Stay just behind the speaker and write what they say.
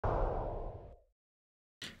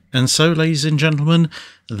And so, ladies and gentlemen,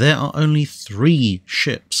 there are only 3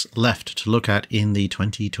 ships left to look at in the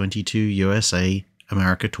 2022 USA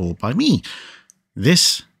America tour by me.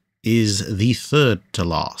 This is the 3rd to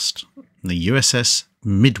last, the USS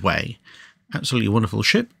Midway. Absolutely wonderful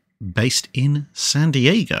ship based in San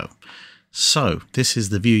Diego. So this is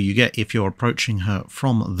the view you get if you're approaching her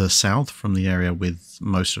from the south, from the area with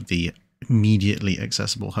most of the immediately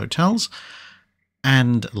accessible hotels.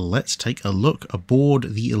 And let's take a look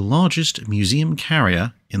aboard the largest museum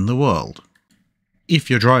carrier in the world. If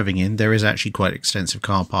you're driving in, there is actually quite extensive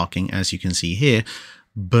car parking, as you can see here,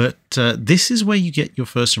 but this is where you get your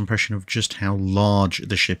first impression of just how large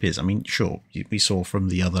the ship is. I mean, sure, we saw from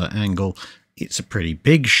the other angle, it's a pretty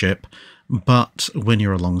big ship, but when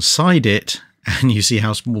you're alongside it and you see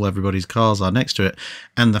how small everybody's cars are next to it,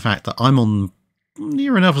 and the fact that I'm on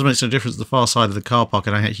near enough as makes no difference the far side of the car park,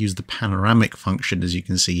 and I had to use the panoramic function, as you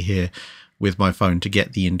can see here with my phone, to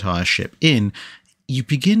get the entire ship in, you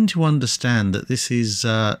begin to understand that this is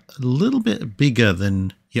a little bit bigger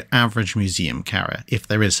than your average museum carrier, if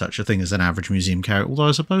there is such a thing as an average museum carrier, although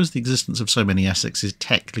I suppose the existence of so many Essexes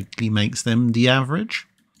technically makes them the average.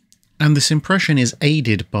 And this impression is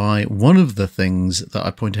aided by one of the things that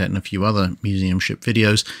I point out in a few other museum ship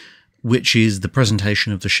videos, which is the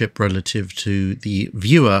presentation of the ship relative to the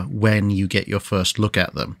viewer when you get your first look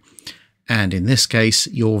at them. And in this case,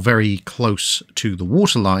 you're very close to the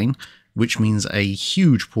waterline, which means a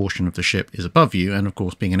huge portion of the ship is above you. And of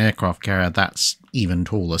course, being an aircraft carrier, that's even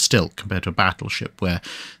taller still compared to a battleship, where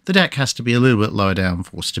the deck has to be a little bit lower down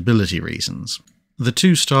for stability reasons. The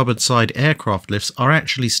 2 starboard side aircraft lifts are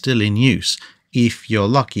actually still in use. If you're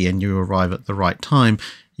lucky and you arrive at the right time,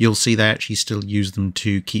 you'll see they actually still use them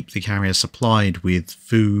to keep the carrier supplied with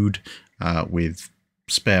food, with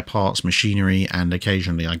spare parts, machinery, and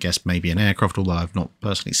occasionally, I guess, maybe an aircraft, although I've not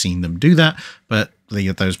personally seen them do that, but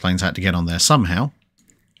those planes had to get on there somehow.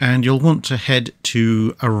 And you'll want to head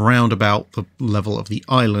to around about the level of the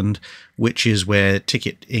island, which is where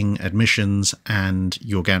ticketing, admissions, and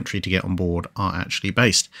your gantry to get on board are actually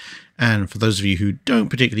based. And for those of you who don't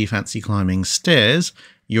particularly fancy climbing stairs,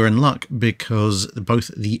 you're in luck, because both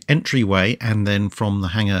the entryway and then from the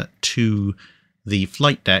hangar to the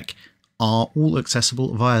flight deck are all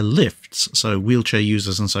accessible via lifts, so wheelchair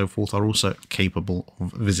users and so forth are also capable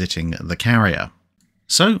of visiting the carrier.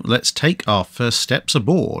 So let's take our first steps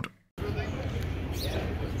aboard.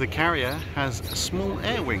 The carrier has a small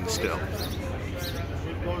air wing still.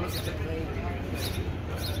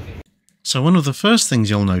 So one of the first things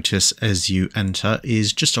you'll notice as you enter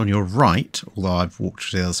is just on your right, although I've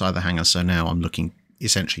walked to the other side of the hangar, so now I'm looking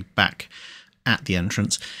essentially back at the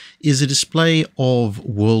entrance, is a display of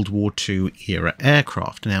World War II era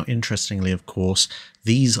aircraft. Now, interestingly, of course,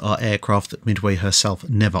 these are aircraft that Midway herself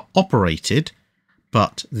never operated,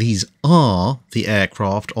 but these are the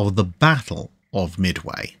aircraft of the Battle of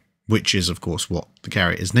Midway, which is, of course, what the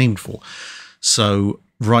carrier is named for. So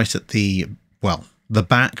right at the, well, the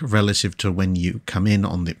back relative to when you come in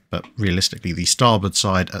on the, but realistically the starboard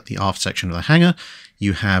side at the aft section of the hangar,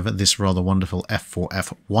 you have this rather wonderful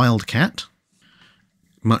F4F Wildcat.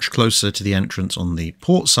 Much closer to the entrance on the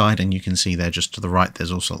port side, and you can see there just to the right,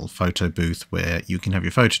 there's also a little photo booth where you can have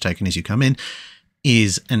your photo taken as you come in,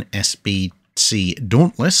 is an SBC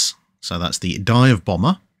Dauntless. So that's the dive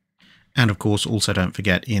bomber. And of course, also don't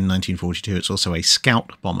forget, in 1942, it's also a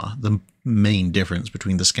scout bomber. The main difference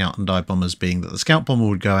between the scout and dive bombers being that the scout bomber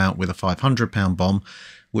would go out with a 500-pound bomb,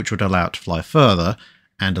 which would allow it to fly further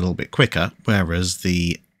and a little bit quicker, whereas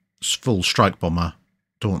the full strike bomber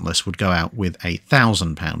Dauntless would go out with a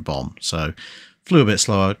 1,000-pound bomb. So flew a bit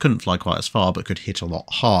slower, couldn't fly quite as far, but could hit a lot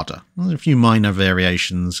harder. There's a few minor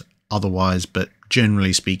variations otherwise, but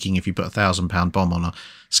generally speaking, if you put a 1,000-pound bomb on a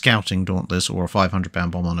scouting Dauntless or a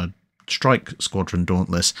 500-pound bomb on a strike squadron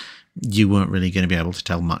Dauntless, you weren't really going to be able to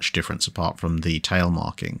tell much difference apart from the tail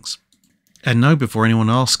markings. And no, before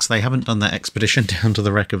anyone asks, they haven't done that expedition down to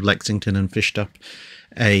the wreck of Lexington and fished up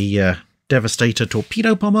a Devastator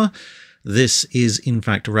torpedo bomber. This is in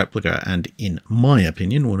fact a replica, and in my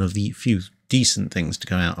opinion, one of the few decent things to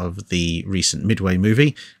come out of the recent Midway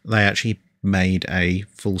movie. They actually made a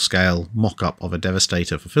full-scale mock-up of a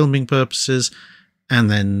Devastator for filming purposes,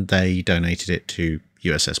 and then they donated it to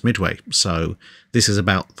USS Midway. So this is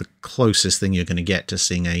about the closest thing you're going to get to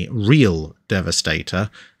seeing a real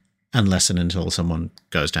Devastator, unless and until someone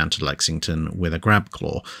goes down to Lexington with a grab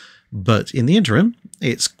claw. But in the interim,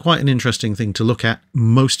 it's quite an interesting thing to look at,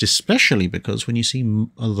 most especially because when you see the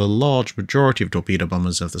large majority of torpedo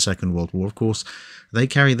bombers of the Second World War, of course, they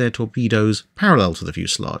carry their torpedoes parallel to the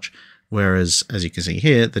fuselage, whereas, as you can see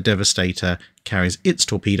here, the Devastator carries its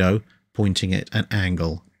torpedo pointing at an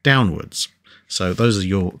angle downwards. So those are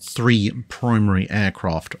your three primary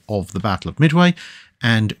aircraft of the Battle of Midway.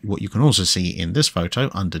 And what you can also see in this photo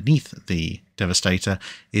underneath the Devastator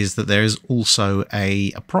is that there is also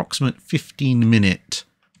a approximate 15-minute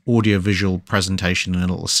audiovisual presentation in a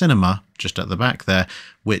little cinema just at the back there,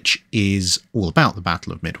 which is all about the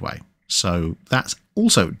Battle of Midway. So that's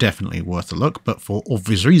also definitely worth a look, but for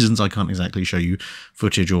obvious reasons I can't exactly show you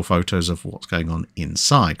footage or photos of what's going on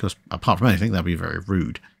inside, because apart from anything that'd be very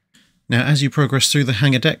rude. Now, as you progress through the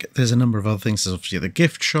hangar deck, there's a number of other things. There's obviously the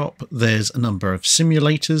gift shop. There's a number of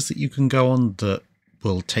simulators that you can go on that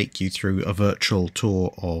will take you through a virtual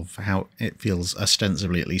tour of how it feels,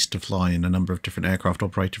 ostensibly at least, to fly in a number of different aircraft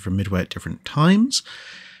operated from Midway at different times.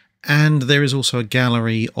 And there is also a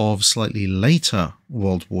gallery of slightly later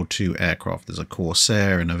World War II aircraft. There's a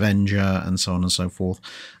Corsair, an Avenger, and so on and so forth.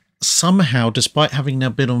 Somehow, despite having now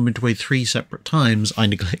been on Midway 3 separate times, I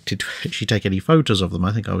neglected to actually take any photos of them.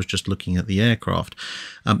 I think I was just looking at the aircraft.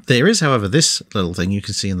 There is, however, this little thing you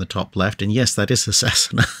can see in the top left, and yes, that is a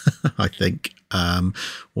Cessna, I think.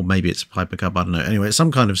 Or maybe it's a Piper Cub, I don't know. Anyway, it's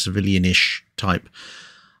some kind of civilian-ish type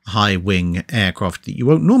high-wing aircraft that you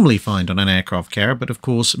won't normally find on an aircraft carrier, but of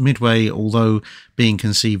course Midway, although being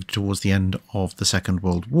conceived towards the end of the Second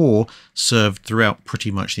World War, served throughout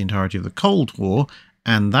pretty much the entirety of the Cold War,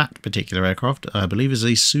 and that particular aircraft, I believe, is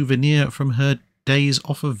a souvenir from her days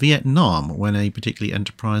off of Vietnam, when a particularly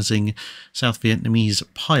enterprising South Vietnamese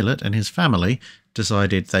pilot and his family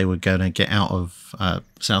decided they were going to get out of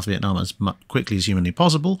South Vietnam as quickly as humanly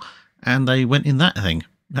possible, and they went in that thing,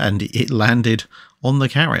 and it landed on the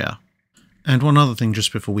carrier. And one other thing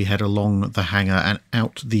just before we head along the hangar and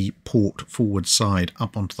out the port forward side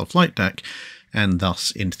up onto the flight deck, and thus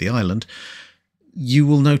into the island, you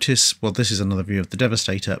will notice, well, this is another view of the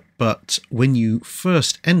Devastator, but when you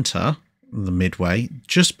first enter the Midway,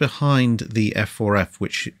 just behind the F4F,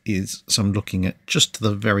 which is, so I'm looking at just to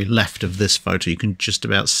the very left of this photo, you can just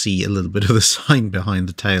about see a little bit of the sign behind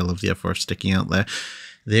the tail of the F4F sticking out there.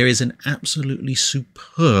 There is an absolutely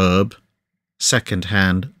superb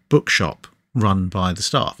second-hand bookshop run by the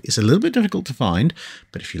staff. It's a little bit difficult to find,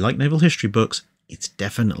 but if you like naval history books, it's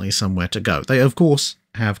definitely somewhere to go. They, of course,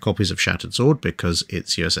 have copies of Shattered Sword because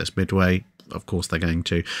it's USS Midway. Of course they're going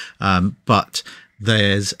to. But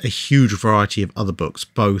there's a huge variety of other books,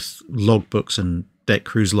 both logbooks and deck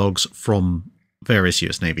cruise logs from various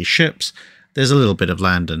US Navy ships. There's a little bit of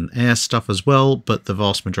land and air stuff as well, but the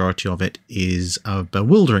vast majority of it is a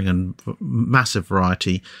bewildering and massive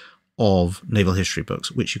variety of naval history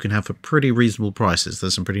books, which you can have for pretty reasonable prices.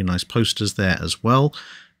 There's some pretty nice posters there as well.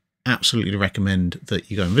 Absolutely recommend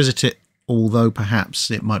that you go and visit it, although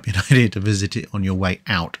perhaps it might be an idea to visit it on your way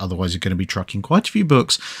out, otherwise you're going to be trucking quite a few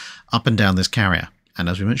books up and down this carrier, and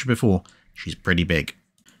as we mentioned before, she's pretty big.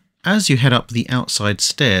 As you head up the outside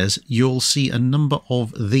stairs, you'll see a number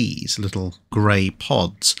of these little grey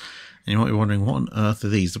pods, and you might be wondering, what on earth are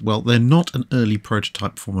these? Well, they're not an early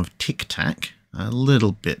prototype form of tic-tac, a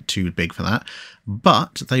little bit too big for that,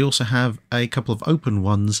 but they also have a couple of open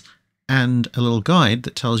ones and a little guide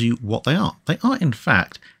that tells you what they are. They are, in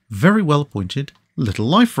fact, very well appointed little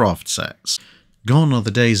life raft sets. Gone are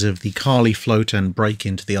the days of the Carly float and break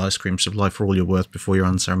into the ice cream supply for all you're worth before you're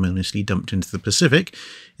unceremoniously dumped into the Pacific.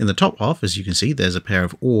 In the top half, as you can see, there's a pair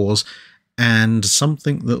of oars and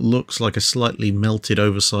something that looks like a slightly melted,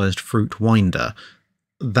 oversized fruit winder.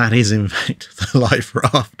 That is, in fact, the life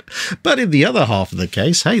raft. But in the other half of the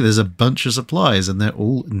case, hey, there's a bunch of supplies and they're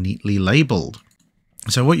all neatly labelled.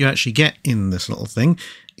 So what you actually get in this little thing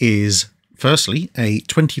is, firstly, a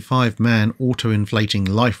 25-man auto-inflating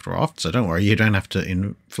life raft. So don't worry, you don't have to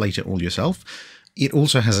inflate it all yourself. It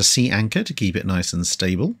also has a sea anchor to keep it nice and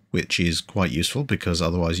stable, which is quite useful because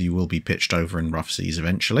otherwise you will be pitched over in rough seas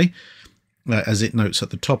eventually. As it notes at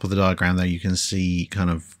the top of the diagram there, you can see kind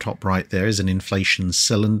of top right there is an inflation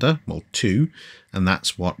cylinder, well, two, and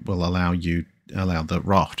that's what will allow the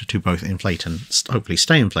raft to both inflate and hopefully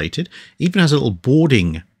stay inflated. It even has a little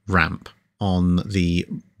boarding ramp on the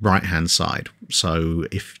right hand side, so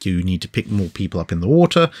if you need to pick more people up in the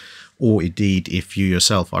water, or indeed if you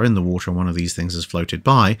yourself are in the water and one of these things has floated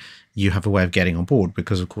by, you have a way of getting on board,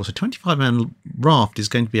 because of course a 25-man raft is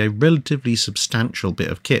going to be a relatively substantial bit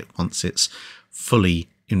of kit once it's fully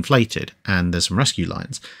inflated, and there's some rescue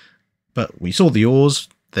lines. But we saw the oars,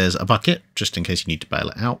 there's a bucket just in case you need to bail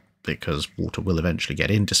it out, because water will eventually get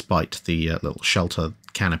in despite the little shelter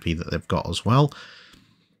canopy that they've got as well.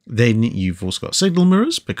 Then you've also got signal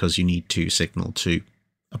mirrors, because you need to signal to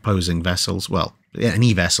opposing vessels. Well,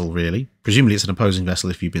 any vessel really. Presumably it's an opposing vessel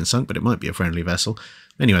if you've been sunk, but it might be a friendly vessel.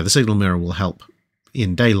 Anyway, the signal mirror will help,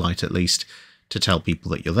 in daylight at least, to tell people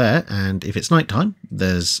that you're there, and if it's nighttime,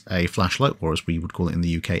 there's a flashlight, or as we would call it in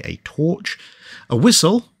the UK, a torch, a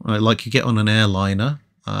whistle, like you get on an airliner,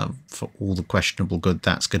 for all the questionable good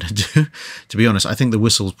that's going to do. To be honest, I think the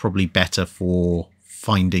whistle's probably better for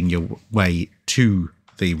finding your way to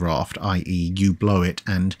the raft, i.e. you blow it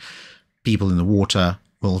and people in the water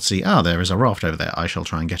will see, there is a raft over there, I shall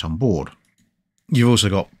try and get on board. You've also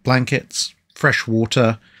got blankets, fresh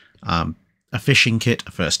water, a fishing kit,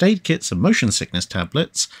 a first aid kit, some motion sickness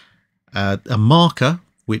tablets, a marker,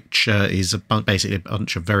 which is basically a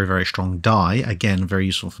bunch of very, very strong dye, again, very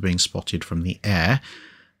useful for being spotted from the air.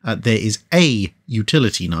 There is a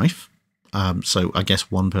utility knife, so I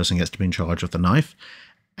guess one person gets to be in charge of the knife,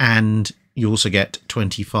 and you also get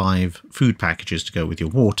 25 food packages to go with your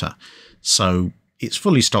water. So it's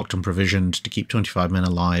fully stocked and provisioned to keep 25 men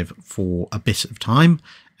alive for a bit of time,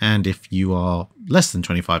 and if you are less than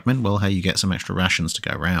 25 men, well, hey, you get some extra rations to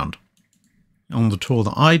go around. On the tour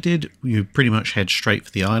that I did, you pretty much head straight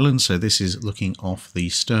for the island, so this is looking off the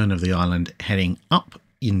stern of the island, heading up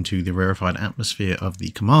into the rarefied atmosphere of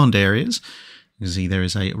the command areas. You can see there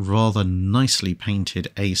is a rather nicely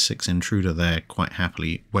painted A6 intruder there, quite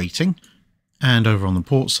happily waiting. And over on the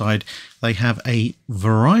port side, they have a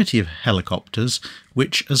variety of helicopters,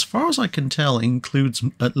 which, as far as I can tell, includes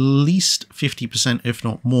at least 50%, if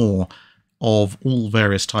not more, of all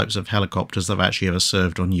various types of helicopters that have actually ever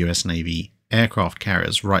served on US Navy aircraft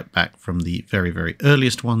carriers, right back from the very, very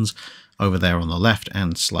earliest ones over there on the left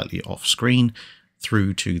and slightly off screen,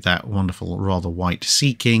 through to that wonderful, rather white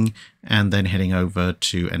Sea King, and then heading over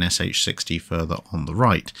to an SH-60 further on the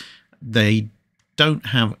right. They don't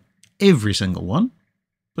have every single one,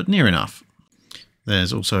 but near enough.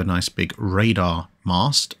 There's also a nice big radar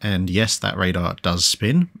mast, and yes, that radar does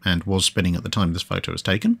spin, and was spinning at the time this photo was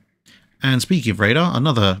taken. And speaking of radar,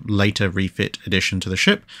 another later refit addition to the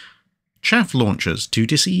ship, chaff launchers to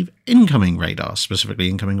deceive incoming radar, specifically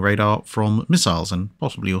incoming radar from missiles and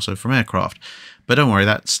possibly also from aircraft. But don't worry,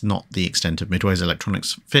 that's not the extent of Midway's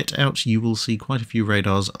electronics fit out. You will see quite a few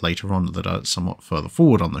radars later on that are somewhat further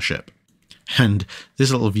forward on the ship. And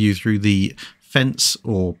this little view through the fence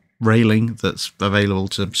or railing that's available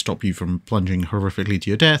to stop you from plunging horrifically to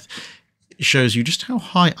your death shows you just how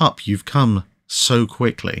high up you've come so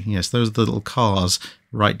quickly. Yes, those are the little cars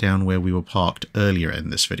right down where we were parked earlier in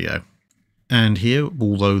this video. And here,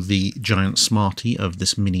 although the giant Smarty of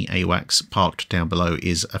this mini AWACS parked down below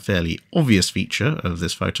is a fairly obvious feature of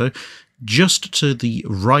this photo, just to the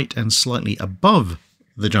right and slightly above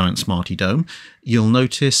the giant Smarty dome, you'll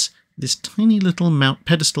notice this tiny little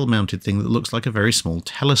pedestal mounted thing that looks like a very small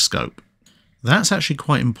telescope. That's actually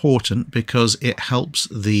quite important because it helps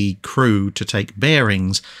the crew to take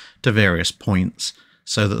bearings to various points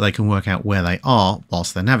so that they can work out where they are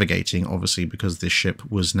whilst they're navigating, obviously because this ship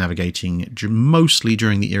was navigating mostly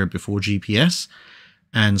during the era before GPS,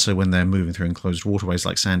 and so when they're moving through enclosed waterways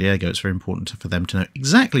like San Diego, it's very important for them to know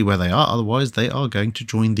exactly where they are, otherwise they are going to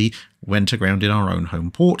join the Went Aground in Our Own Home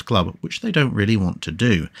Port Club, which they don't really want to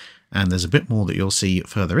do. And there's a bit more that you'll see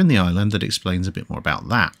further in the island that explains a bit more about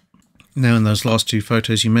that. Now, in those last two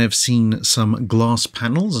photos, you may have seen some glass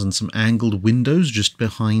panels and some angled windows just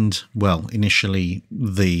behind, well, initially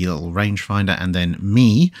the little rangefinder and then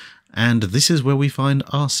me. And this is where we find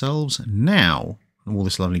ourselves now. All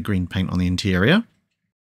this lovely green paint on the interior.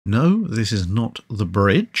 No, this is not the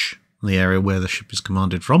bridge, the area where the ship is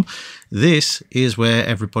commanded from. This is where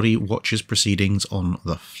everybody watches proceedings on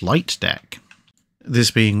the flight deck.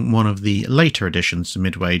 This being one of the later additions to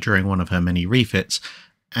Midway during one of her many refits,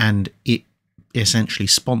 and it essentially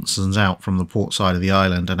sponsors out from the port side of the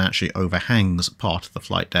island and actually overhangs part of the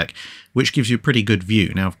flight deck, which gives you a pretty good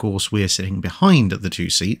view. Now, of course, we're sitting behind the two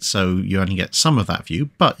seats, so you only get some of that view,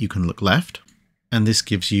 but you can look left, and this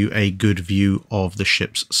gives you a good view of the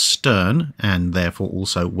ship's stern, and therefore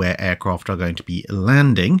also where aircraft are going to be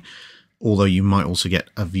landing, although you might also get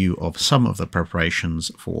a view of some of the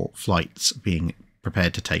preparations for flights being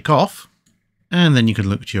prepared to take off. And then you can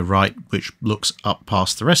look to your right, which looks up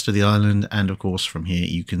past the rest of the island, and of course from here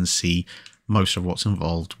you can see most of what's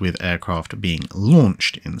involved with aircraft being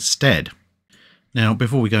launched instead. Now,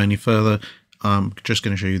 before we go any further, I'm just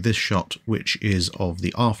going to show you this shot, which is of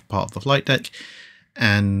the aft part of the flight deck,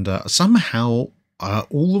 and somehow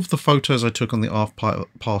all of the photos I took on the aft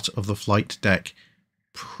part of the flight deck,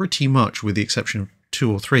 pretty much with the exception of 2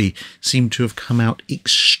 or 3, seem to have come out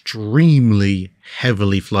extremely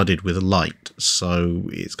heavily flooded with light, so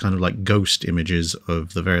it's kind of like ghost images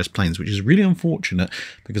of the various planes, which is really unfortunate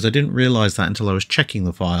because I didn't realise that until I was checking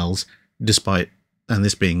the files, despite, and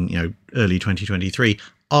this being, you know, early 2023,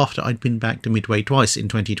 after I'd been back to Midway twice in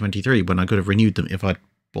 2023 when I could have renewed them if I'd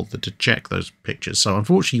bothered to check those pictures. So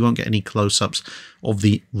unfortunately, you won't get any close-ups of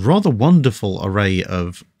the rather wonderful array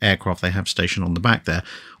of aircraft they have stationed on the back there.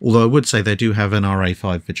 Although I would say they do have an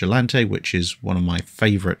RA-5 Vigilante, which is one of my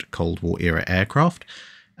favourite Cold War era aircraft.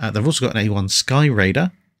 They've also got an A-1 Sky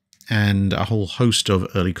Raider and a whole host of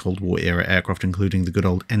early Cold War era aircraft, including the good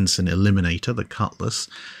old Ensign Eliminator, the Cutlass.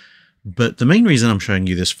 But the main reason I'm showing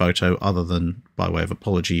you this photo, other than by way of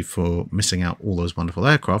apology for missing out all those wonderful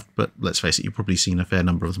aircraft, but let's face it, you've probably seen a fair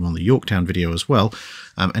number of them on the Yorktown video as well.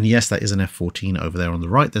 And yes, that is an F-14 over there on the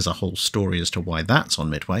right. There's a whole story as to why that's on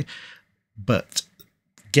Midway. But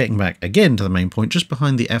getting back again to the main point, just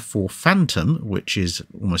behind the F-4 Phantom, which is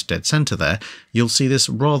almost dead center there, you'll see this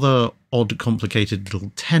rather odd, complicated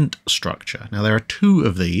little tent structure. Now, there are two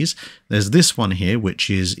of these. There's this one here, which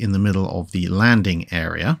is in the middle of the landing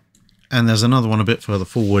area. And there's another one a bit further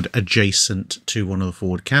forward, adjacent to one of the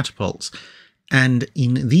forward catapults. And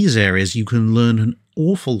in these areas, you can learn an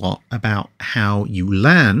awful lot about how you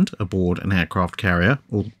land aboard an aircraft carrier,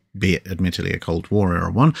 albeit admittedly a Cold War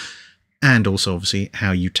era one, and also obviously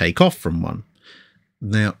how you take off from one.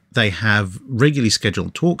 Now, they have regularly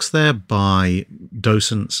scheduled talks there by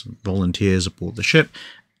docents, volunteers aboard the ship.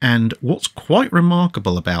 And what's quite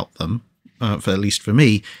remarkable about them, at least for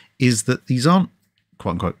me, is that these aren't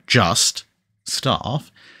quote-unquote just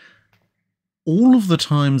staff. All of the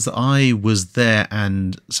times that I was there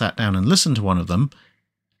and sat down and listened to one of them,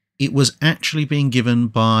 it was actually being given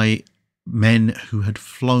by men who had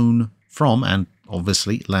flown from and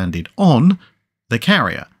obviously landed on the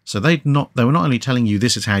carrier. So they were not only telling you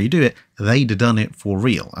this is how you do it, they'd done it for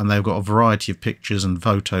real. And they've got a variety of pictures and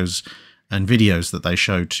photos and videos that they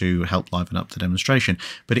show to help liven up the demonstration.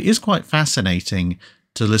 But it is quite fascinating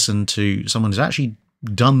to listen to someone who's actually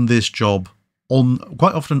done this job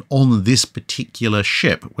quite often on this particular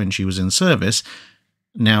ship when she was in service,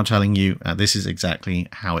 now telling you this is exactly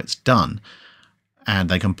how it's done. And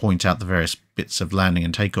they can point out the various bits of landing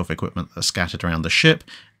and takeoff equipment that are scattered around the ship.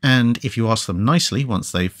 And if you ask them nicely,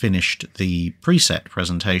 once they've finished the preset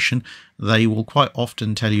presentation, they will quite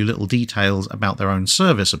often tell you little details about their own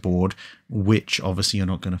service aboard, which obviously you're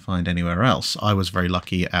not going to find anywhere else. I was very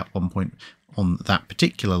lucky at one point on that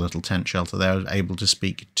particular little tent shelter there, I was able to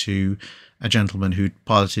speak to a gentleman who'd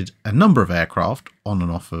piloted a number of aircraft on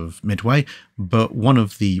and off of Midway, but one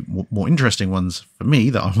of the more interesting ones for me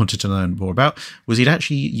that I wanted to learn more about was he'd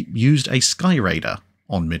actually used a Sky Raider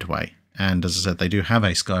on Midway. And as I said, they do have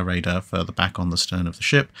a Sky Raider further back on the stern of the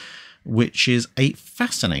ship, which is a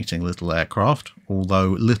fascinating little aircraft, although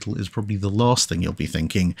little is probably the last thing you'll be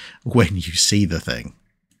thinking when you see the thing.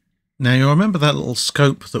 Now, you'll remember that little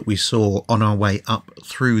scope that we saw on our way up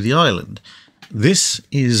through the island. This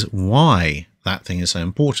is why that thing is so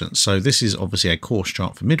important. So this is obviously a course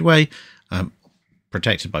chart for Midway,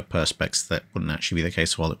 protected by perspex. That wouldn't actually be the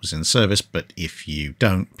case while it was in service, but if you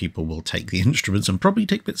don't, people will take the instruments and probably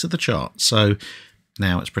take bits of the chart. So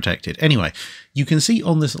now it's protected. Anyway, you can see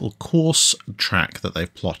on this little course track that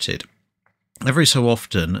they've plotted, every so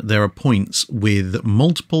often there are points with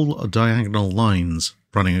multiple diagonal lines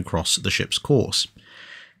running across the ship's course.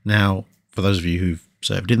 Now, for those of you who've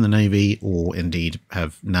served in the Navy or indeed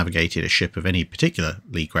have navigated a ship of any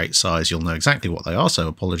particularly great size, you'll know exactly what they are, so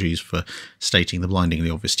apologies for stating the blindingly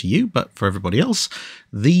obvious to you, but for everybody else,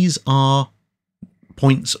 these are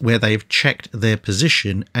points where they've checked their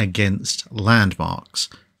position against landmarks.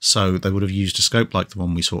 So they would have used a scope like the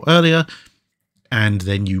one we saw earlier, and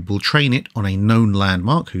then you will train it on a known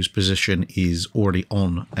landmark whose position is already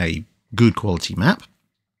on a good quality map.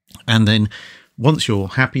 And then once you're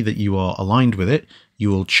happy that you are aligned with it, you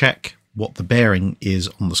will check what the bearing is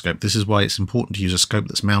on the scope. This is why it's important to use a scope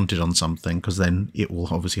that's mounted on something, because then it will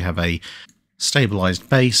obviously have a stabilized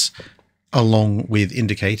base along with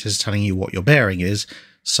indicators telling you what your bearing is.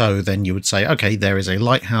 So then you would say, okay, there is a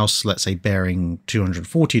lighthouse, let's say bearing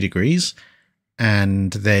 240 degrees.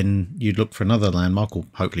 And then you'd look for another landmark, or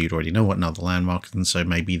hopefully you'd already know what another landmark is. And so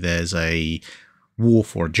maybe there's a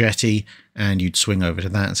wharf or a jetty, and you'd swing over to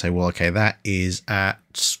that and say, well, okay, that is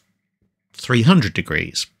at 300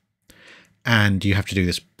 degrees. And you have to do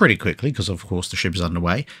this pretty quickly because, of course, the ship is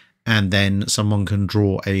underway. And then someone can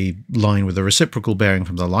draw a line with a reciprocal bearing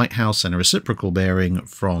from the lighthouse and a reciprocal bearing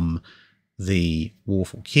from the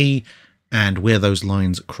wharf or quay. And where those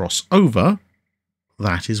lines cross over,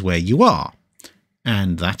 that is where you are.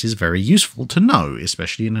 And that is very useful to know,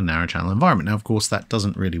 especially in a narrow channel environment. Now, of course, that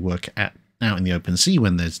doesn't really work out in the open sea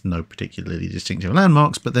when there's no particularly distinctive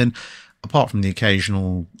landmarks. But then, apart from the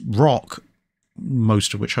occasional rock,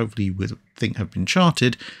 most of which hopefully you would think have been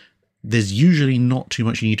charted, there's usually not too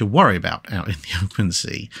much you need to worry about out in the open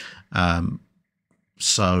sea.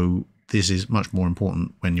 So this is much more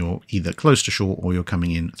important when you're either close to shore or you're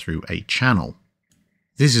coming in through a channel.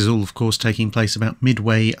 This is all, of course, taking place about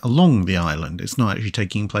midway along the island. It's not actually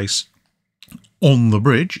taking place on the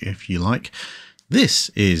bridge, if you like. This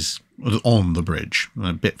is on the bridge,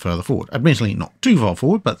 a bit further forward. Admittedly, not too far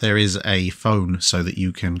forward, but there is a phone so that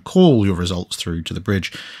you can call your results through to the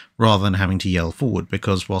bridge rather than having to yell forward,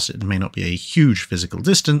 because whilst it may not be a huge physical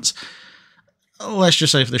distance, let's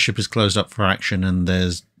just say if the ship is closed up for action and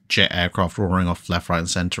there's jet aircraft roaring off left, right and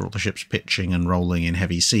centre, or the ship's pitching and rolling in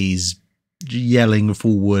heavy seas, yelling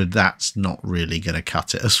forward, that's not really going to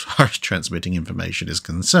cut it as far as transmitting information is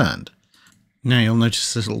concerned. Now you'll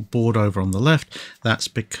notice this little board over on the left. That's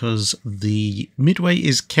because the Midway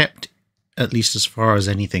is kept, at least as far as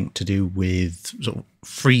anything to do with sort of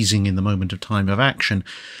freezing in the moment of time of action,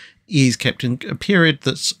 is kept in a period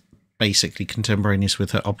that's basically contemporaneous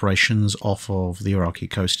with her operations off of the Iraqi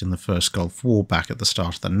coast in the first Gulf War back at the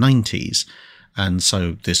start of the 90s. And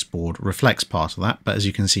so this board reflects part of that, but as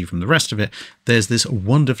you can see from the rest of it, there's this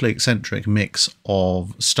wonderfully eccentric mix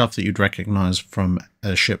of stuff that you'd recognise from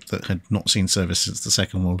a ship that had not seen service since the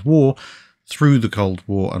Second World War, through the Cold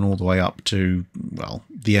War and all the way up to, well,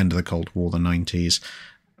 the end of the Cold War, the 90s,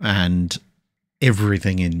 and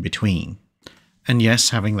everything in between. And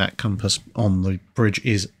yes, having that compass on the bridge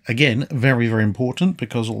is, again, very, very important,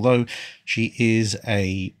 because although she is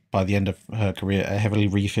by the end of her career, a heavily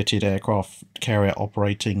refitted aircraft carrier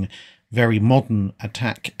operating very modern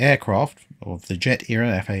attack aircraft of the jet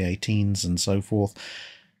era, FA-18s and so forth,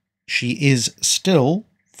 she is still,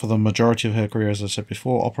 for the majority of her career, as I said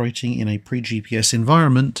before, operating in a pre-GPS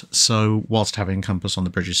environment. So whilst having a compass on the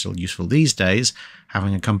bridge is still useful these days,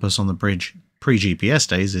 having a compass on the bridge pre-GPS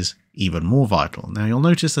days is even more vital. Now you'll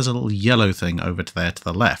notice there's a little yellow thing over there to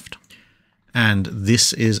the left. And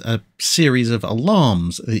this is a series of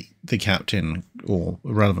alarms the captain or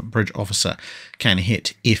relevant bridge officer can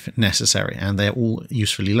hit if necessary, and they're all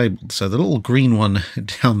usefully labelled. So the little green one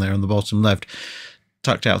down there on the bottom left,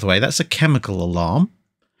 tucked out of the way, that's a chemical alarm.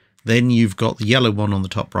 Then you've got the yellow one on the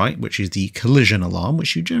top right, which is the collision alarm,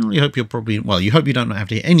 which you generally hope you hope you don't have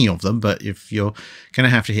to hit any of them, but if you're going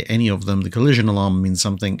to have to hit any of them, the collision alarm means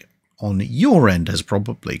something on your end has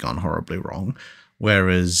probably gone horribly wrong.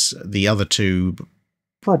 Whereas the other two,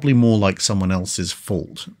 probably more like someone else's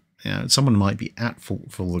fault. Someone might be at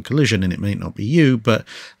fault for the collision and it may not be you, but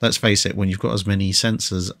let's face it, when you've got as many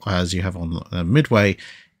sensors as you have on Midway,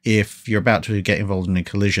 if you're about to get involved in a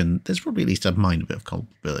collision, there's probably at least a minor bit of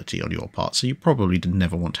culpability on your part, so you probably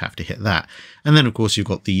never want to have to hit that. And then, of course, you've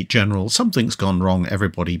got the general, something's gone wrong,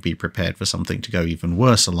 everybody be prepared for something to go even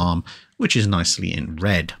worse alarm, which is nicely in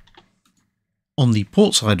red. On the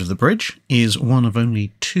port side of the bridge is one of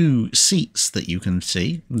only two seats that you can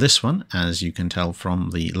see. This one, as you can tell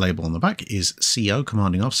from the label on the back, is CO,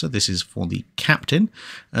 Commanding Officer. This is for the captain.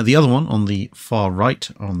 The other one on the far right,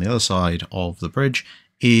 on the other side of the bridge,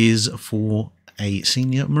 is for a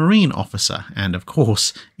Senior Marine Officer, and of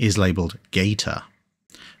course is labelled Gator.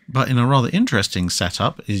 But in a rather interesting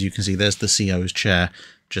setup, as you can see, there's the CO's chair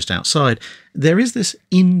just outside. There is this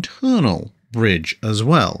internal bridge as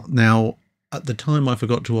well. Now, at the time, I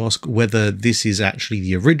forgot to ask whether this is actually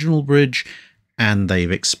the original bridge and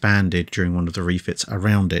they've expanded during one of the refits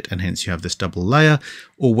around it, and hence you have this double layer,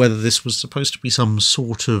 or whether this was supposed to be some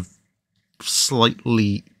sort of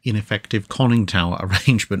slightly ineffective conning tower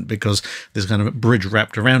arrangement, because this kind of bridge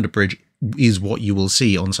wrapped around a bridge is what you will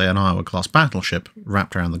see on, say, an Iowa-class battleship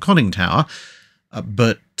wrapped around the conning tower.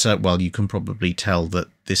 Well, you can probably tell that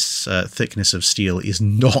this thickness of steel is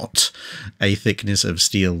not a thickness of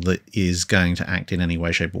steel that is going to act in any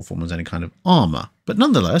way, shape or form as any kind of armour. But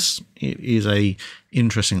nonetheless, it is a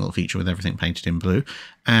interesting little feature with everything painted in blue.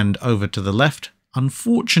 And over to the left,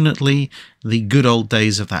 unfortunately, the good old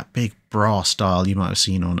days of that big brass dial you might have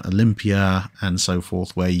seen on Olympia and so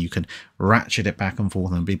forth, where you can ratchet it back and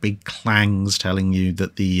forth and be big clangs telling you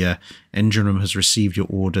that the engine room has received your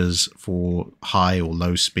orders for high or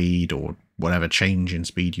low speed or whatever change in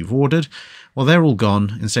speed you've ordered. Well, they're all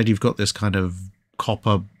gone. Instead, you've got this kind of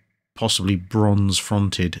copper, possibly bronze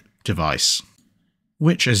fronted device,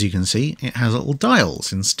 which, as you can see, it has little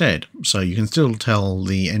dials instead. So you can still tell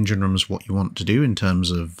the engine rooms what you want to do in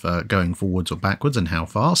terms of going forwards or backwards and how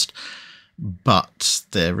fast, but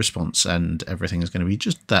their response and everything is going to be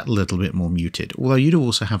just that little bit more muted. Although you do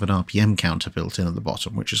also have an RPM counter built in at the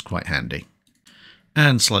bottom, which is quite handy.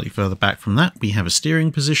 And slightly further back from that, we have a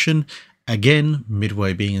steering position. Again,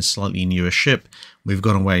 Midway being a slightly newer ship, we've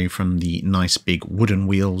gone away from the nice big wooden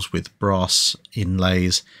wheels with brass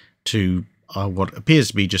inlays to what appears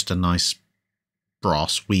to be just a nice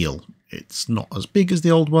brass wheel. It's not as big as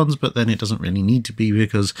the old ones, but then it doesn't really need to be,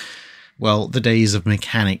 because Well, the days of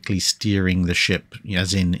mechanically steering the ship,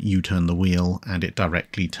 as in you turn the wheel and it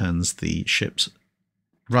directly turns the ship's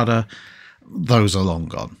rudder, those are long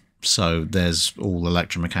gone. So there's all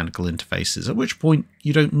electromechanical interfaces, at which point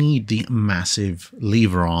you don't need the massive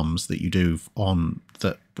lever arms that you do on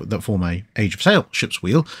that form a Age of Sail ship's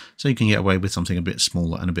wheel, so you can get away with something a bit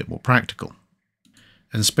smaller and a bit more practical.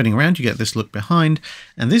 And spinning around, you get this look behind,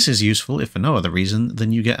 and this is useful, if for no other reason,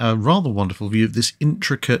 than you get a rather wonderful view of this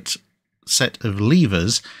intricate set of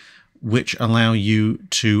levers which allow you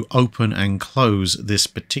to open and close this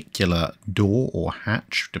particular door or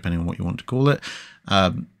hatch, depending on what you want to call it,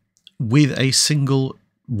 with a single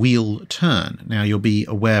wheel turn. Now, you'll be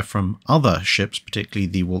aware from other ships, particularly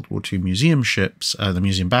the World War II museum ships, the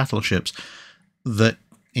museum battleships, that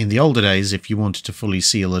in the older days, if you wanted to fully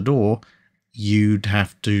seal a door, you'd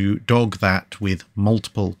have to dog that with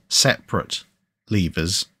multiple separate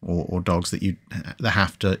levers or dogs that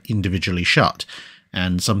have to individually shut.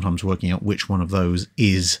 And sometimes working out which one of those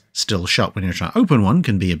is still shut when you're trying to open one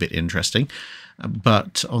can be a bit interesting.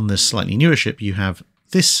 But on this slightly newer ship, you have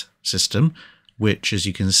this system, which, as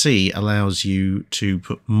you can see, allows you to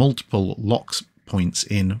put multiple lock points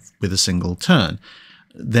in with a single turn.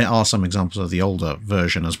 There are some examples of the older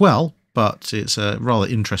version as well, but it's rather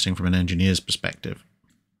interesting from an engineer's perspective.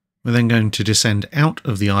 We're then going to descend out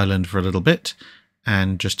of the island for a little bit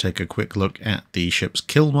and just take a quick look at the ship's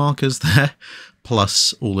kill markers there,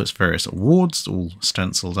 plus all its various awards, all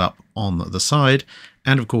stenciled up on the side,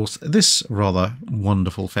 and of course this rather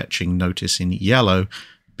wonderful fetching notice in yellow,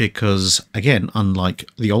 because again, unlike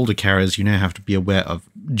the older carriers, you now have to be aware of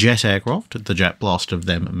jet aircraft. The jet blast of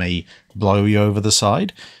them may blow you over the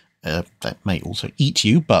side. That may also eat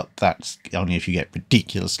you, but that's only if you get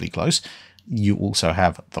ridiculously close. You also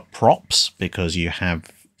have the props, because you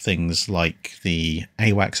have things like the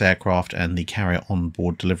AWACS aircraft and the Carrier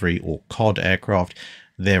Onboard Delivery or COD aircraft.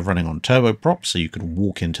 They're running on turboprops, so you can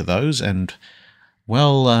walk into those. And,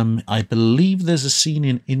 well, I believe there's a scene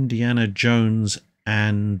in Indiana Jones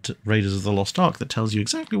and Raiders of the Lost Ark that tells you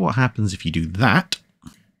exactly what happens if you do that.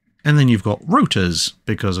 And then you've got rotors,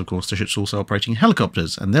 because of course the ship's also operating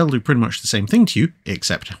helicopters, and they'll do pretty much the same thing to you,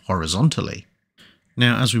 except horizontally.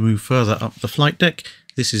 Now, as we move further up the flight deck,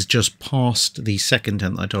 this is just past the second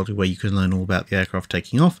tent that I told you, where you can learn all about the aircraft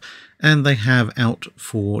taking off, and they have out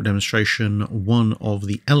for demonstration one of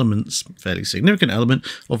the elements, fairly significant element,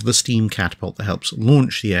 of the steam catapult that helps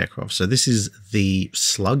launch the aircraft. So this is the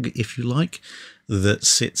slug, if you like, that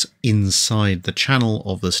sits inside the channel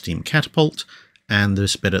of the steam catapult, and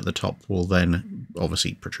this bit at the top will then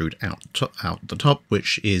obviously protrude out the top,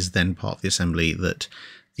 which is then part of the assembly that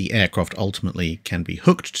the aircraft ultimately can be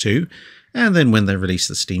hooked to. And then when they release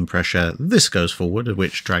the steam pressure, this goes forward,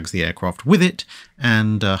 which drags the aircraft with it,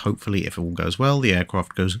 and hopefully, if all goes well, the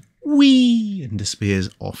aircraft goes whee and disappears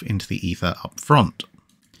off into the ether up front.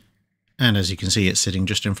 And as you can see, it's sitting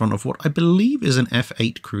just in front of what I believe is an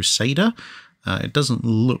F8 Crusader. It doesn't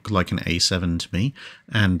look like an A7 to me,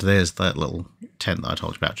 and there's that little tent that I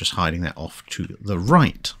told you about, just hiding that off to the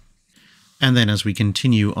right. And then as we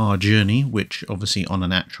continue our journey, which obviously on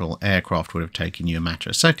an actual aircraft would have taken you a matter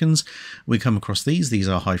of seconds, we come across these. These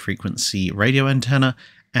are high-frequency radio antenna,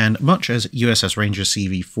 and much as USS Ranger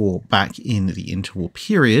CV4 back in the interwar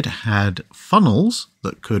period had funnels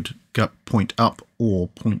that could point up or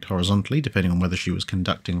point horizontally, depending on whether she was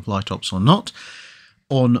conducting flight ops or not,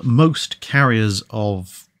 on most carriers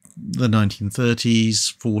of the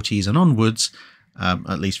 1930s, 40s and onwards,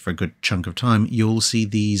 at least for a good chunk of time, you'll see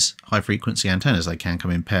these high-frequency antennas. They can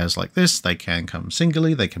come in pairs like this, they can come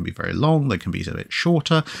singly, they can be very long, they can be a bit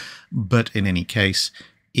shorter, but in any case,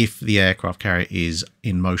 if the aircraft carrier is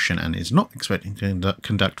in motion and is not expecting to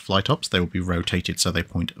conduct flight ops, they will be rotated so they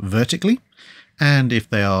point vertically, and if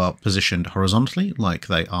they are positioned horizontally, like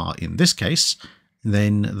they are in this case,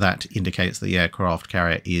 then that indicates the aircraft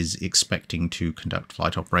carrier is expecting to conduct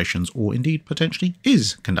flight operations, or indeed potentially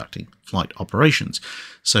is conducting flight operations.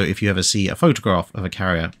 So if you ever see a photograph of a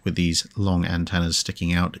carrier with these long antennas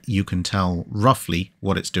sticking out, you can tell roughly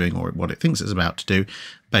what it's doing or what it thinks it's about to do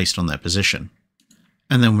based on their position.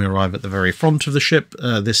 And then we arrive at the very front of the ship.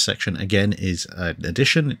 This section again is an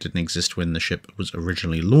addition. It didn't exist when the ship was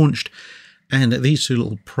originally launched. And these two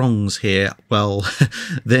little prongs here, well,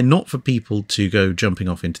 they're not for people to go jumping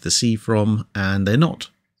off into the sea from, and they're not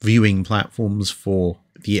viewing platforms for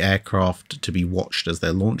the aircraft to be watched as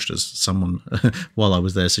they're launched, as someone while I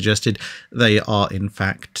was there suggested. They are in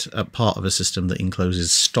fact a part of a system that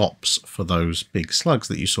encloses stops for those big slugs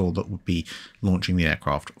that you saw that would be launching the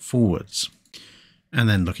aircraft forwards. And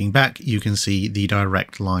then looking back, you can see the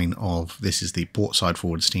direct line of, this is the port side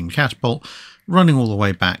forward steam catapult, running all the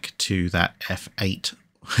way back to that F8,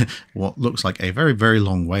 what looks like a very, very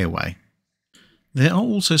long way away. There are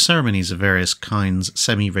also ceremonies of various kinds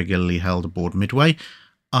semi-regularly held aboard Midway.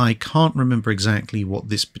 I can't remember exactly what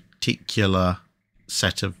this particular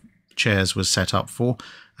set of chairs was set up for.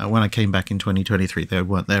 When I came back in 2023, they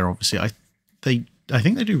weren't there, obviously. I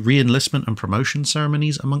think they do re-enlistment and promotion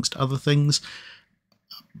ceremonies, amongst other things.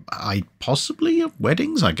 Possibly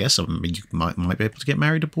weddings, I guess. I mean, you might be able to get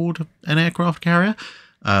married aboard an aircraft carrier.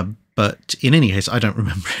 But in any case, I don't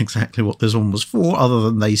remember exactly what this one was for, other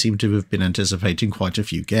than they seem to have been anticipating quite a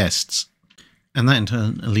few guests. And that in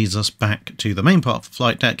turn leads us back to the main part of the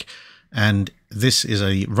flight deck, and this is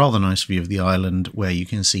a rather nice view of the island where you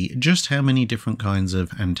can see just how many different kinds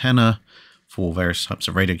of antenna for various types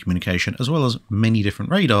of radio communication, as well as many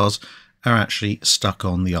different radars, are actually stuck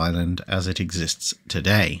on the island as it exists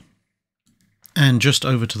today. And just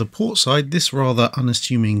over to the port side, this rather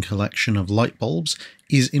unassuming collection of light bulbs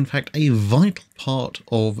is in fact a vital part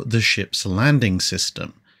of the ship's landing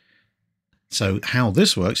system. So how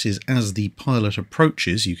this works is, as the pilot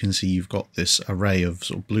approaches, you can see you've got this array of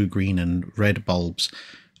sort of blue, green and red bulbs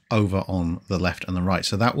over on the left and the right.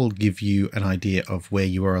 So that will give you an idea of where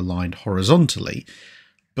you are aligned horizontally.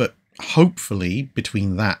 But hopefully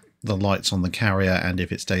between that, the lights on the carrier, and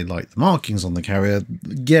if it's daylight, the markings on the carrier,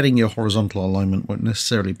 getting your horizontal alignment won't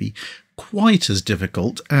necessarily be quite as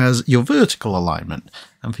difficult as your vertical alignment.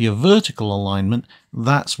 And for your vertical alignment,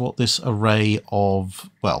 that's what this array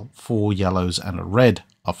of, well, 4 yellows and a red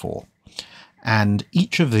are for. And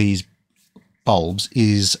each of these bulbs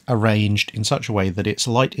is arranged in such a way that its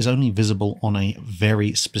light is only visible on a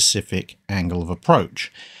very specific angle of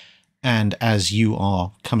approach. And as you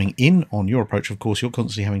are coming in on your approach, of course, you're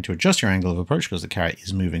constantly having to adjust your angle of approach because the carrier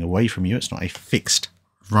is moving away from you. It's not a fixed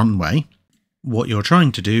runway. What you're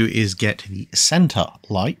trying to do is get the center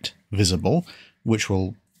light visible, which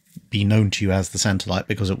will be known to you as the center light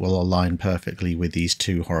because it will align perfectly with these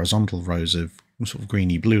 2 horizontal rows of sort of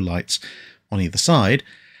greeny blue lights on either side.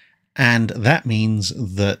 And that means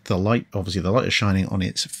that the light, obviously the light is shining on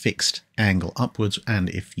its fixed angle upwards, and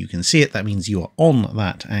if you can see it, that means you are on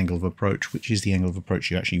that angle of approach, which is the angle of approach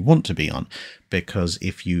you actually want to be on. Because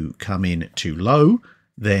if you come in too low,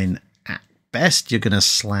 then at best you're going to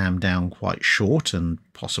slam down quite short and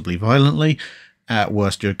possibly violently. At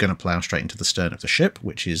worst, you're going to plow straight into the stern of the ship,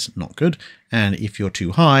 which is not good. And if you're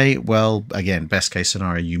too high, well, again, best case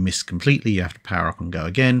scenario, you miss completely. You have to power up and go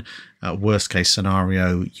again. Worst case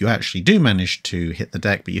scenario, you actually do manage to hit the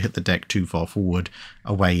deck, but you hit the deck too far forward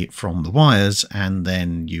away from the wires, and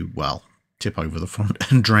then you, well, tip over the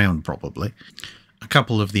front and drown probably. A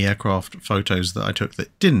couple of the aircraft photos that I took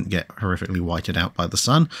that didn't get horrifically whited out by the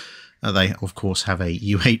sun, they, of course, have a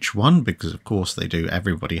UH-1, because, of course, they do.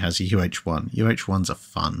 Everybody has a UH-1. UH-1s are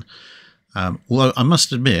fun. Although, I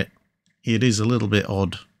must admit, it is a little bit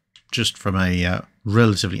odd, just from a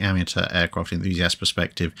relatively amateur aircraft enthusiast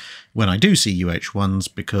perspective, when I do see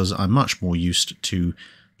UH-1s, because I'm much more used to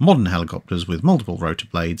modern helicopters with multiple rotor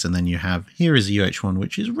blades, and then you have, here is a UH-1,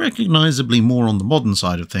 which is recognisably more on the modern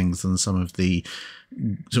side of things than some of the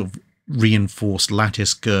sort of reinforced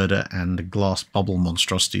lattice girder and glass bubble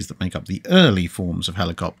monstrosities that make up the early forms of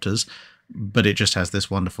helicopters, but it just has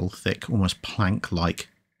this wonderful thick, almost plank-like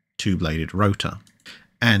 2-bladed rotor.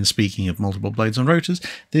 And speaking of multiple blades on rotors,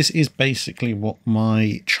 this is basically what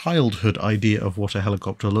my childhood idea of what a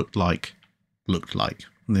helicopter looked like.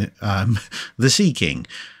 The Sea King,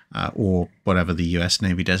 or whatever the US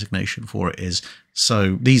Navy designation for it is.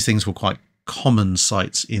 So these things were quite common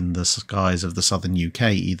sights in the skies of the southern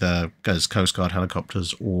UK, either as Coast Guard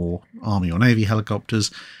helicopters or Army or Navy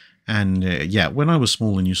helicopters. And yeah, when I was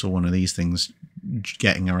small and you saw one of these things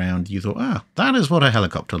getting around, you thought, ah, that is what a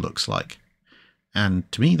helicopter looks like.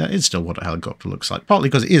 And to me, that is still what a helicopter looks like, partly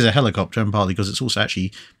because it is a helicopter and partly because it's also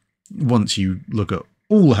actually, once you look at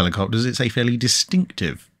all helicopters, it's a fairly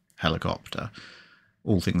distinctive helicopter,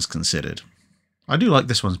 all things considered. I do like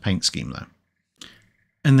this one's paint scheme, though.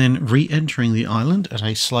 And then re-entering the island at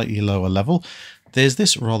a slightly lower level, there's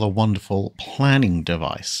this rather wonderful planning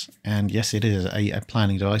device. And yes, it is a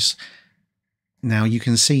planning device. Now you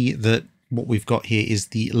can see that what we've got here is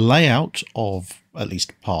the layout of at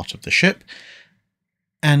least part of the ship,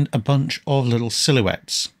 and a bunch of little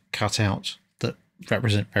silhouettes cut out that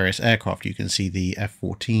represent various aircraft. You can see the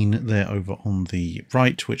F-14 there over on the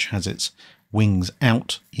right, which has its wings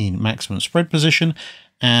out in maximum spread position,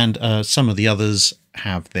 and some of the others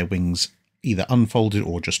have their wings either unfolded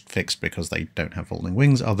or just fixed because they don't have folding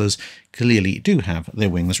wings. Others clearly do have their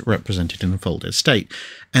wings represented in a folded state.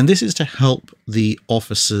 And this is to help the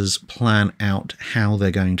officers plan out how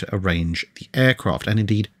they're going to arrange the aircraft, and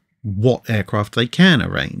indeed what aircraft they can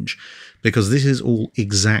arrange, because this is all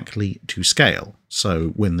exactly to scale. So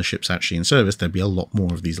when the ship's actually in service, there'll be a lot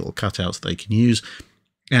more of these little cutouts they can use.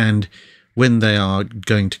 And when they are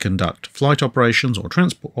going to conduct flight operations or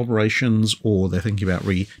transport operations, or they're thinking about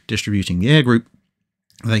redistributing the air group,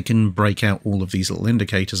 they can break out all of these little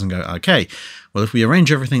indicators and go, okay, well, if we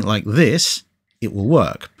arrange everything like this, it will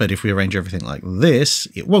work. But if we arrange everything like this,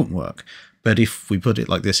 it won't work. But if we put it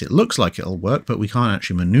like this, it looks like it'll work, but we can't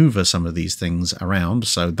actually maneuver some of these things around,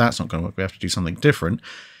 so that's not going to work. We have to do something different.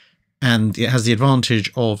 And it has the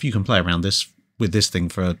advantage of you can play around with this thing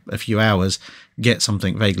for a few hours, get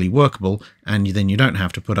something vaguely workable, and then you don't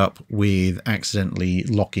have to put up with accidentally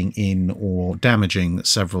locking in or damaging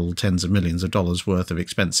several tens of millions of dollars worth of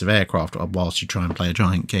expensive aircraft whilst you try and play a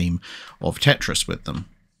giant game of Tetris with them.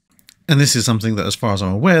 And this is something that, as far as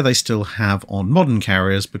I'm aware, they still have on modern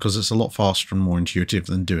carriers because it's a lot faster and more intuitive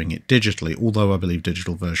than doing it digitally, although I believe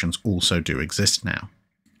digital versions also do exist now.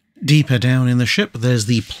 Deeper down in the ship, there's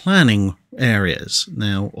the planning areas.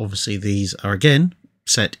 Now, obviously, these are, again,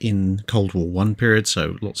 set in Cold War I period,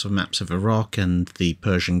 so lots of maps of Iraq and the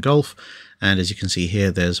Persian Gulf. And as you can see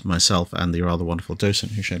here, there's myself and the rather wonderful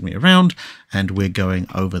docent who showed me around, and we're going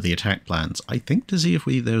over the attack plans, I think, to see if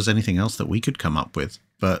there was anything else that we could come up with,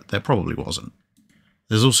 but there probably wasn't.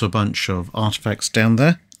 There's also a bunch of artifacts down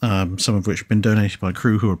there, some of which have been donated by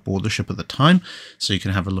crew who were aboard the ship at the time, so you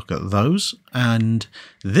can have a look at those. And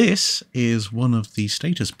this is one of the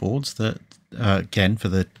status boards that, again, for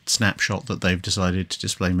the snapshot that they've decided to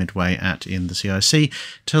display Midway at in the CIC,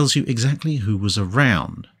 tells you exactly who was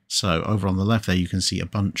around. So over on the left there you can see a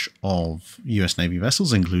bunch of US Navy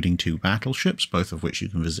vessels, including 2 battleships, both of which you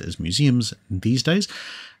can visit as museums these days.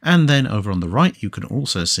 And then over on the right you can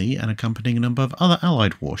also see an accompanying number of other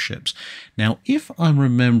Allied warships. Now, if I'm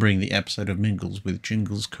remembering the episode of Mingles with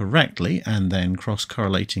Jingles correctly, and then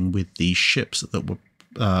cross-correlating with the ships that were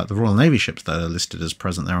the Royal Navy ships that are listed as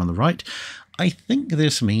present there on the right, I think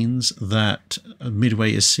this means that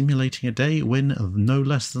Midway is simulating a day when no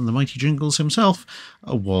less than the mighty Jingles himself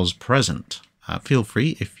was present. Feel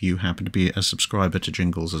free, if you happen to be a subscriber to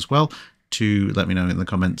Jingles as well, to let me know in the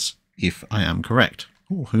comments if I am correct.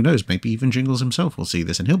 Or who knows, maybe even Jingles himself will see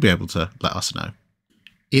this and he'll be able to let us know.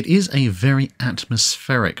 It is a very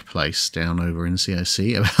atmospheric place down over in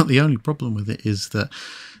CIC. About the only problem with it is that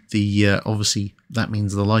obviously that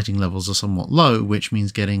means the lighting levels are somewhat low, which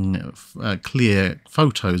means getting clear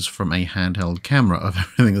photos from a handheld camera of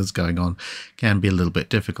everything that's going on can be a little bit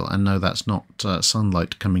difficult. And no, that's not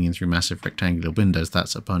sunlight coming in through massive rectangular windows.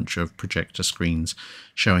 That's a bunch of projector screens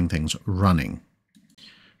showing things running.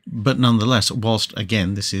 But nonetheless, whilst,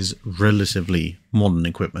 again, this is relatively modern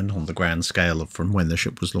equipment on the grand scale of from when the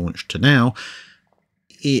ship was launched to now,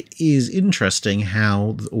 it is interesting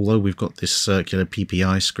how, although we've got this circular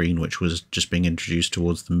PPI screen, which was just being introduced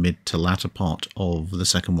towards the mid to latter part of the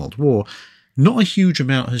Second World War, not a huge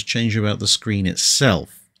amount has changed about the screen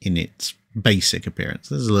itself in its basic appearance.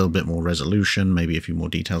 There's a little bit more resolution, maybe a few more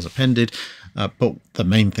details appended, but the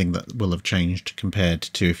main thing that will have changed compared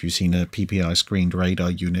to if you've seen a PPI screened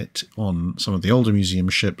radar unit on some of the older museum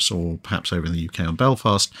ships, or perhaps over in the UK on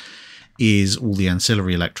Belfast, is all the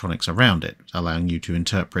ancillary electronics around it, allowing you to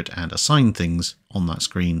interpret and assign things on that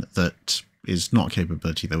screen that is not a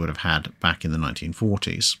capability they would have had back in the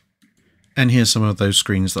 1940s. And here's some of those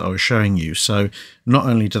screens that I was showing you. So not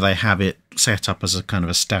only do they have it set up as a kind of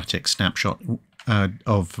a static snapshot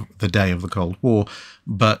of the day of the Cold War,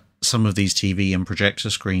 but some of these TV and projector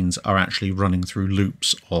screens are actually running through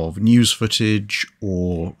loops of news footage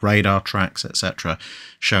or radar tracks, etc.,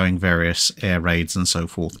 showing various air raids and so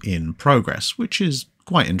forth in progress, which is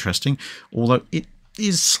quite interesting, although it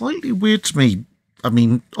is slightly weird to me. I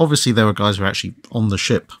mean, obviously there were guys who were actually on the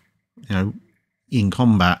ship, you know, in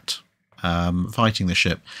combat, fighting the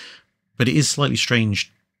ship, but it is slightly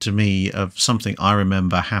strange to me of something I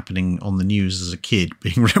remember happening on the news as a kid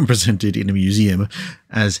being represented in a museum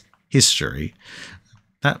as history.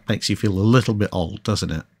 That makes you feel a little bit old,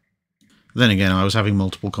 doesn't it? Then again, I was having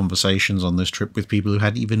multiple conversations on this trip with people who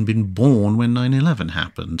hadn't even been born when 9/11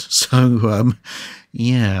 happened. So,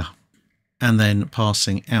 yeah. And then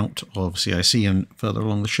passing out of CIC and further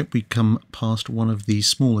along the ship, we come past one of the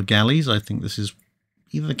smaller galleys. I think this is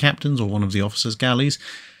either the captain's or one of the officers' galleys.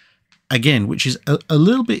 Again, which is a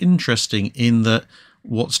little bit interesting in that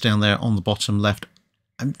what's down there on the bottom left,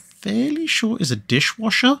 I'm fairly sure is a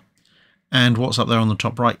dishwasher. And what's up there on the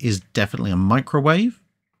top right is definitely a microwave.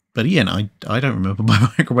 But again, I don't remember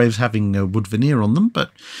my microwaves having a wood veneer on them,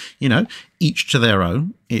 but, you know, each to their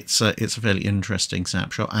own. It's a fairly interesting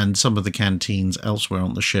snapshot, and some of the canteens elsewhere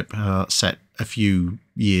on the ship are set a few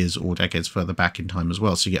years or decades further back in time as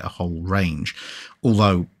well, so you get a whole range.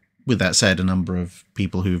 Although, with that said, a number of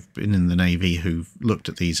people who've been in the Navy who've looked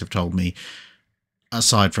at these have told me,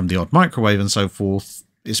 aside from the odd microwave and so forth,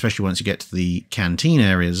 especially once you get to the canteen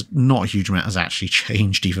areas, not a huge amount has actually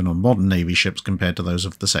changed even on modern Navy ships compared to those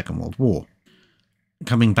of the Second World War.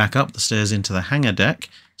 Coming back up the stairs into the hangar deck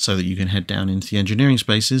so that you can head down into the engineering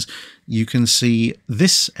spaces, you can see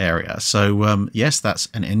this area. So yes, that's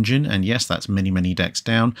an engine, and yes, that's many, many decks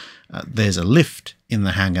down. There's a lift in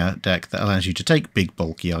the hangar deck that allows you to take big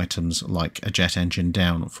bulky items like a jet engine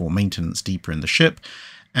down for maintenance deeper in the ship.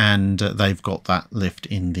 And they've got that lift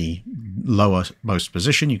in the lowermost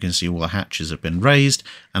position. You can see all the hatches have been raised,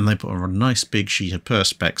 and they put a nice big sheet of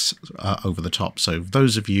perspex over the top. So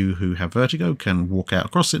those of you who have vertigo can walk out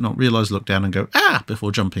across it, not realise, look down and go, ah,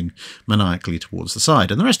 before jumping maniacally towards the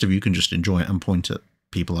side. And the rest of you can just enjoy it and point at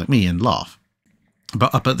people like me and laugh.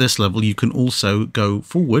 But up at this level, you can also go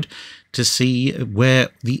forward to see where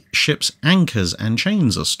the ship's anchors and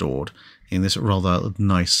chains are stored in this rather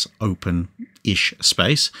nice open-ish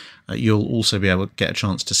space. You'll also be able to get a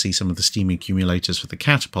chance to see some of the steam accumulators for the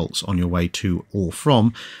catapults on your way to or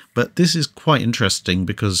from. But this is quite interesting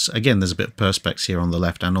because, again, there's a bit of perspex here on the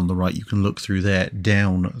left, and on the right you can look through there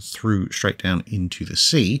straight down into the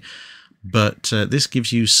sea. But this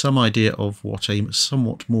gives you some idea of what a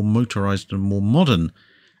somewhat more motorized and more modern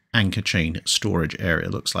anchor chain storage area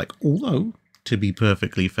looks like. Although, to be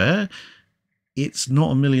perfectly fair, it's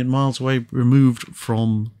not a million miles away removed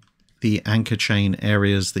from the anchor chain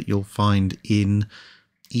areas that you'll find in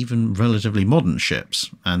even relatively modern ships.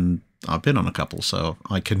 And I've been on a couple, so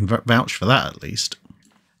I can vouch for that at least.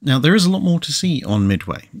 Now, there is a lot more to see on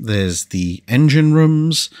Midway. There's the engine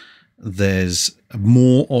rooms. There's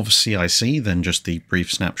more of CIC than just the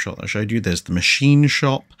brief snapshot I showed you. There's the machine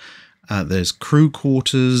shop. There's crew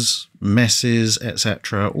quarters, messes,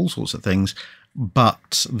 etc., all sorts of things.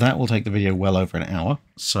 But that will take the video well over an hour,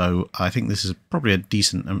 so I think this is probably a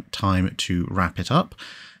decent time to wrap it up.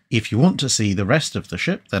 If you want to see the rest of the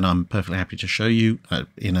ship, then I'm perfectly happy to show you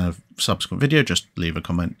in a subsequent video. Just leave a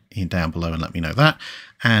comment down below and let me know that.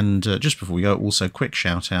 And just before we go, also quick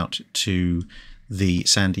shout out to the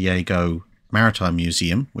San Diego Maritime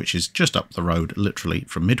Museum, which is just up the road, literally,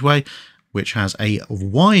 from Midway, which has a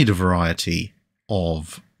wide variety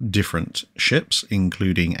of different ships,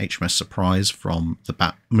 including HMS Surprise from the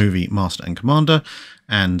Bat movie Master and Commander,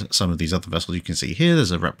 and some of these other vessels you can see here. There's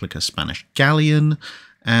a replica Spanish galleon,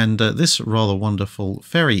 and this rather wonderful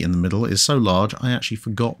ferry in the middle is so large I actually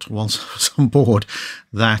forgot whilst I was on board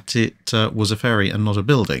that it was a ferry and not a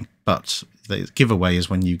building. But the giveaway is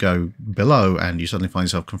when you go below and you suddenly find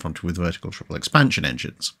yourself confronted with vertical triple expansion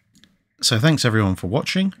engines. So thanks everyone for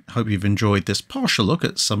watching. I hope you've enjoyed this partial look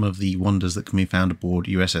at some of the wonders that can be found aboard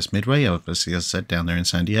USS Midway, obviously, as I said, down there in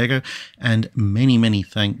San Diego. And many, many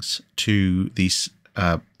thanks to the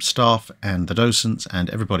staff and the docents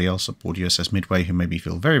and everybody else aboard USS Midway who made me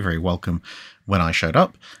feel very, very welcome when I showed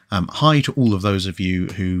up. Hi to all of those of you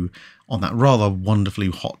who, on that rather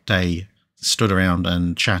wonderfully hot day, stood around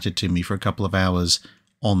and chatted to me for a couple of hours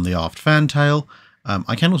on the aft fantail.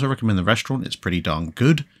 I can also recommend the restaurant. It's pretty darn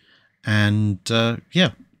good. And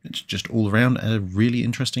yeah, it's just all around a really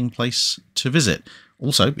interesting place to visit.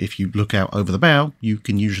 Also, if you look out over the bow, you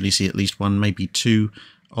can usually see at least one, maybe two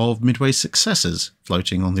of Midway's successors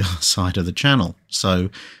floating on the other side of the channel. So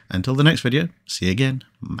until the next video, see you again,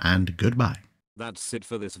 and goodbye. That's it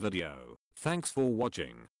for this video. Thanks for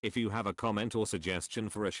watching. If you have a comment or suggestion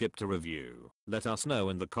for a ship to review, let us know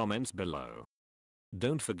in the comments below.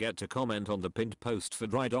 Don't forget to comment on the pinned post for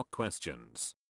dry dock questions.